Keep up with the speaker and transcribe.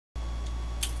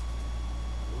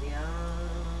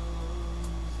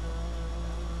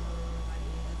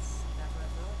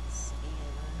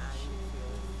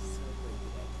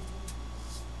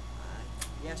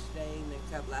yesterday and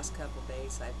the last couple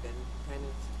days I've been kind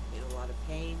of in a lot of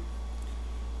pain,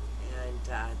 and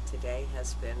today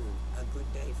has been a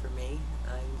good day for me.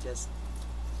 I'm just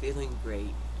feeling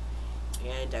great.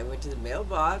 And I went to the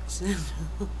mailbox and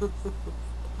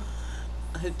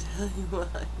I tell you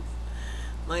what,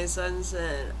 my son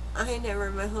said, I never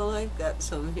in my whole life got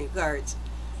so many cards.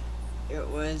 It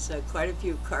was quite a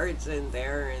few cards in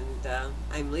there, and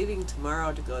I'm leaving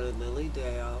tomorrow to go to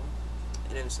Lilydale,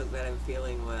 and I'm so glad I'm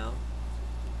feeling well.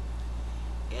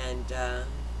 And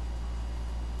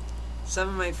some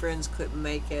of my friends couldn't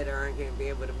make it or aren't going to be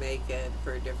able to make it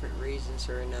for different reasons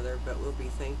or another, but we'll be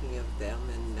thinking of them,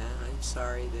 and I'm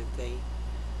sorry that they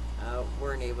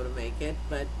weren't able to make it,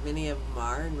 but many of them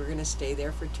are, and we're going to stay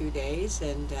there for 2 days,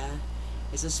 and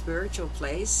it's a spiritual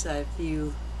place. If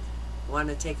you want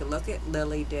to take a look at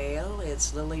Lilydale,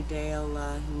 it's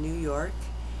Lilydale, New York,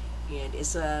 and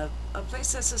it's a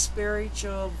place that's a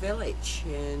spiritual village,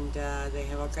 and they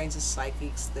have all kinds of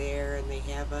psychics there, and they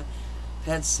have a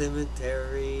pet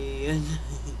cemetery, and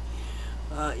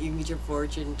you can get your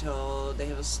fortune told. They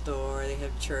have a store, they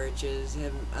have churches, they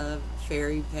have a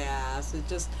ferry pass. It's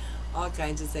just all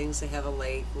kinds of things. They have a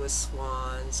lake with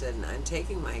swans, and I'm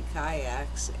taking my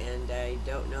kayaks, and I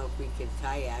don't know if we can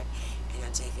kayak, and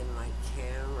I'm taking my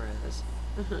cameras.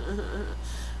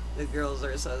 The girls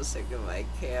are so sick of my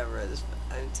cameras.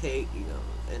 I'm taking them,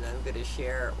 and I'm going to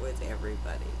share it with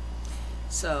everybody.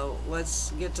 So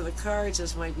let's get to the cards.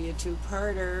 This might be a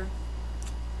two-parter.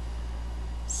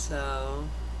 So,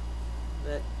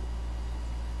 but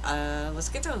let's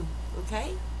get to them,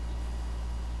 okay?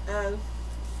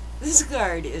 This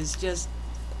card is just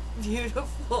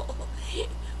beautiful.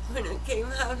 When it came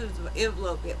out of the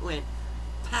envelope, it went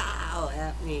pow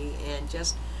at me, and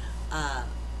just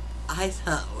I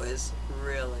thought it was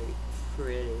really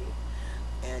pretty.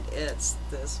 And it's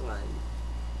this one.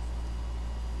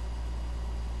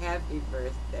 Happy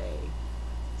birthday,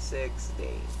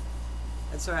 60.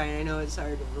 That's right, I know it's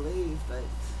hard to believe, but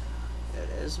it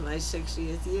is my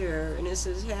 60th year, and it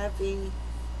says happy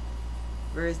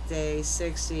birthday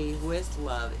 60 with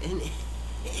love, and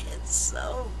it's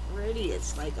so pretty.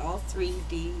 It's like all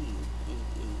 3D.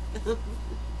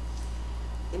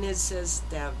 And it says,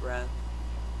 Debra,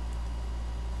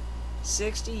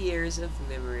 60 years of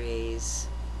memories,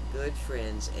 good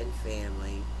friends and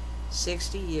family,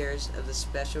 60 years of the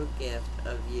special gift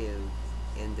of you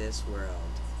in this world.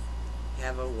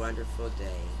 Have a wonderful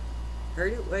day.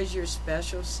 Heard it was your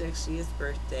special 60th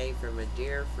birthday from a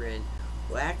dear friend,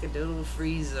 Wackadoodle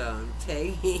Free Zone,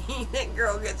 Peggy. That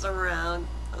girl gets around.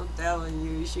 I'm telling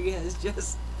you, she has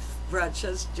just brought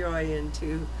such joy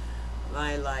into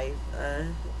my life. I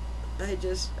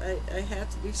have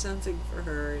to do something for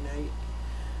her, and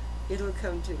it'll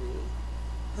come to me.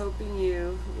 Hoping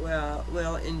you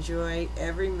will enjoy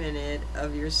every minute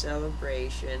of your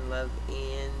celebration. Love,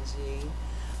 Angie.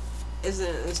 Isn't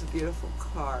it? It's a beautiful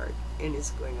card, and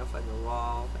it's going up on the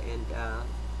wall, and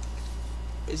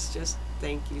it's just,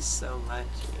 thank you so much,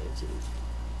 Angie.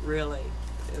 Really,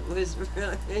 it was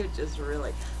really, it just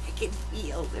really, I can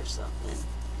feel there's something,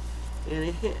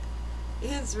 and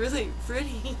it's really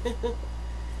pretty.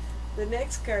 The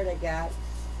next card I got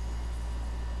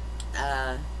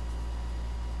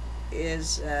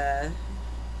is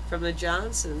from the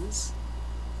Johnsons,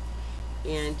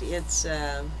 and it's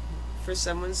for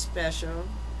someone special.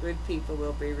 Good people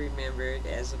will be remembered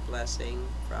as a blessing.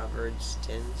 Proverbs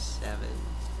 10:7.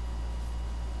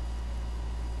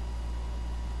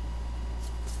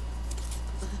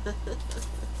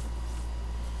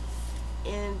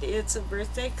 And it's a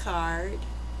birthday card,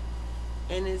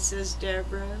 and it says,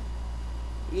 Debra,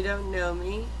 you don't know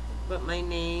me, but my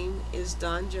name is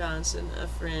Don Johnson, a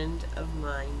friend of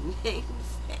mine named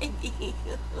Peggy.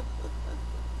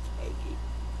 Peggy,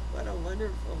 what a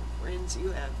wonderful friends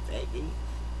you have, Peggy.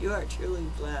 You are truly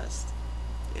blessed,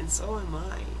 and so am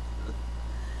I.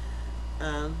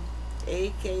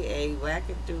 AKA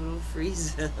Wackadoodle Free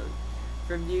Zone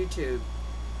from YouTube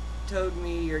told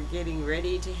me you're getting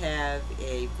ready to have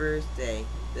a birthday,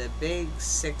 the big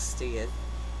 60th.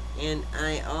 And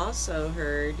I also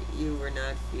heard you were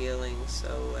not feeling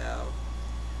so well.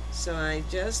 So I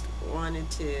just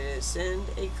wanted to send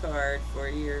a card for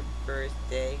your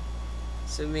birthday,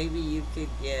 so maybe you could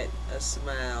get a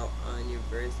smile on your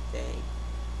birthday.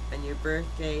 On your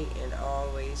birthday, and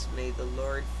always may the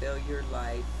Lord fill your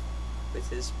life with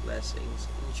His blessings.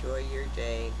 Enjoy your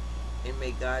day, and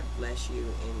may God bless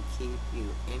you and keep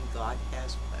you. And God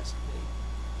has blessed me.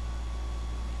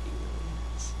 He really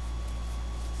has.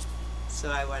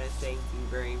 So I want to thank you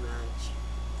very much.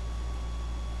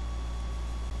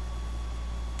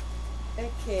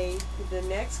 Okay, the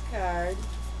next card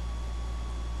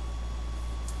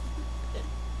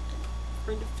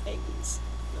friend of Peggy's.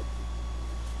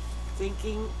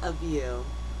 Thinking of you.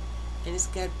 And it's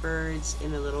got birds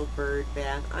in a little bird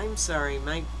bath. I'm sorry,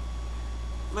 my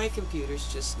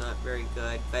computer's just not very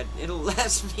good, but it'll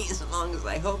last me as long as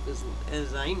I hope,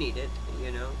 as I need it,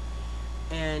 you know.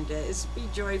 And it's be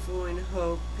joyful in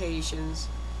hope, patience,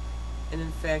 and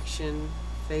affection,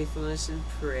 faithfulness and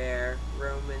prayer.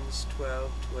 Romans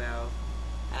 12:12.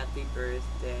 Happy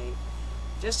birthday.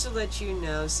 Just to let you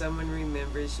know, someone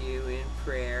remembers you in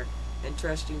prayer and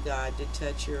trusting God to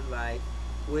touch your life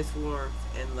with warmth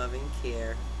and loving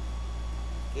care.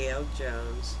 Gail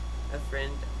Jones, a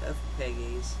friend of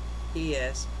Peggy's.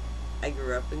 P.S. I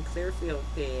grew up in Clearfield,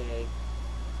 PA.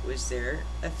 Was there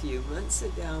a few months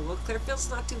ago. Well, Clearfield's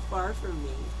not too far from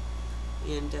me.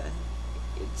 And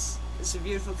it's a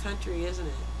beautiful country, isn't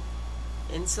it?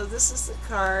 And so this is the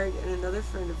card, and another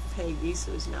friend of Peggy's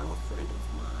who is now a friend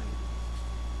of mine.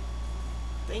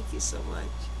 Thank you so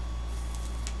much.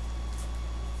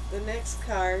 The next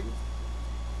card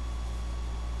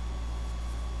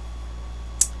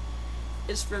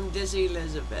is from Dizzy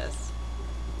Elizabeth,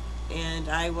 and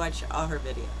I watch all her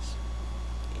videos,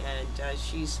 and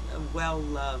she's well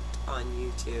loved on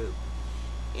YouTube,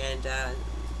 and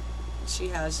she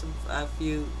has a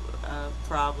few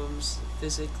problems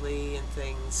physically and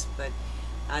things, but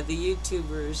the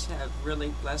YouTubers have really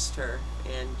blessed her,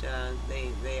 and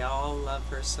they all love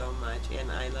her so much,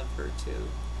 and I love her too.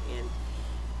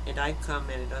 And I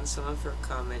commented on some of her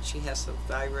comments. She has some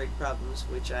thyroid problems,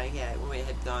 which I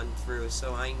had gone through,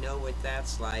 so I know what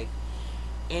that's like.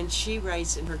 And she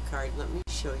writes in her card, let me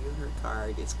show you her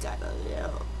card. It's got a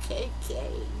little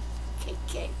KK.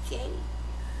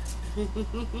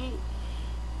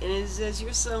 And it says,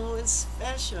 you're someone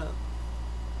special.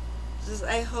 It says,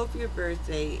 I hope your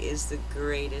birthday is the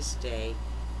greatest day.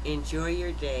 Enjoy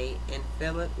your day and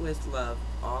fill it with love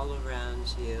all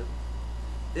around you.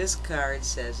 This card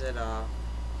says it all.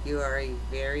 You are a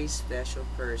very special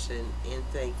person, and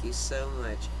thank you so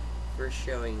much for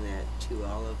showing that to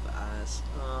all of us.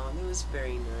 Oh, that was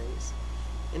very nice.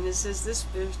 And it says, this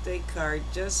birthday card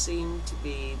just seemed to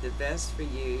be the best for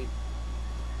you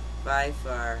by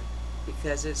far,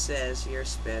 because it says you're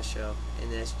special,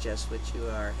 and that's just what you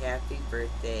are. Happy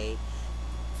birthday.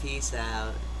 Peace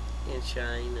out, and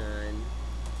shine on,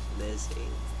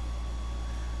 Lizzie.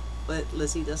 But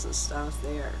Lizzie doesn't stop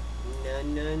there. No.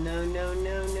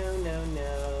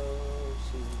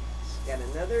 She's got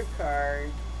another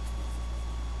card.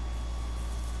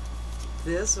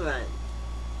 This one.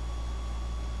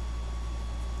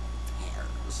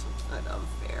 Pears. I love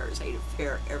pears. I eat a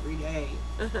pear every day.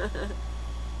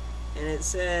 And it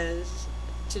says,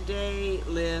 today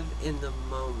live in the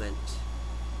moment,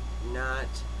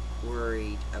 not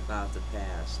worried about the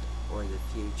past or the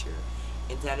future.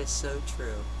 And that is so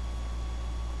true.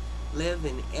 Live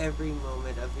in every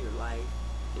moment of your life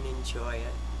and enjoy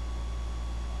it.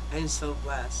 I'm so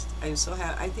blessed. I'm so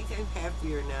happy. I think I'm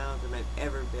happier now than I've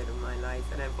ever been in my life,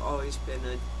 and I've always been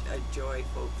a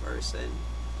joyful person.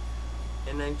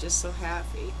 And I'm just so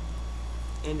happy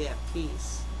and at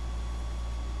peace.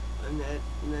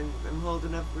 I'm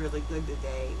holding up really good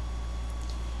today.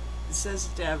 It says,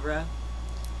 Debra,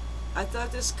 I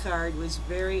thought this card was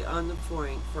very on the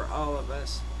point for all of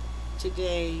us.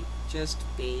 Today, just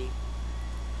be.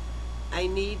 I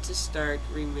need to start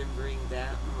remembering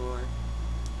that more.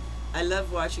 I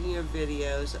love watching your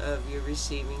videos of you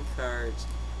receiving cards.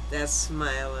 That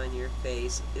smile on your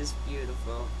face is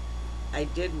beautiful. I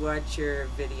did watch your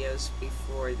videos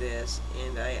before this,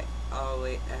 and I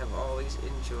have always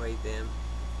enjoyed them.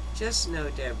 Just know,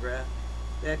 Debra,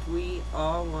 that we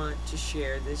all want to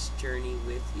share this journey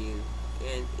with you,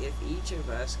 and if each of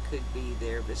us could be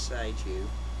there beside you,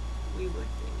 we would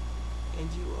be,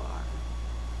 and you are.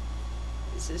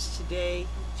 This is today,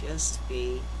 just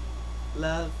be.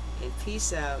 Love and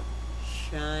peace out.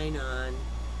 Shine on.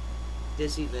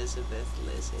 Dizzy Elizabeth,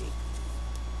 Lizzie.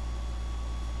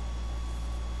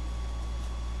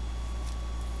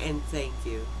 And thank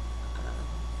you,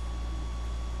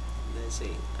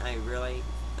 Lizzie. I really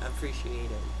appreciate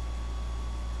it.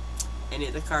 And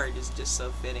the card is just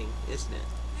so fitting, isn't it?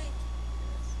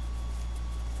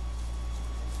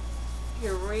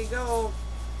 Here we go.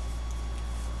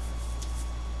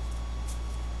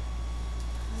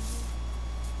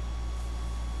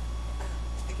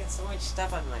 I got so much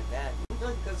stuff on my bed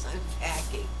because I'm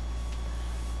packing.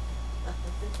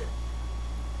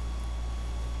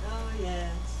 Oh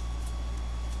yes.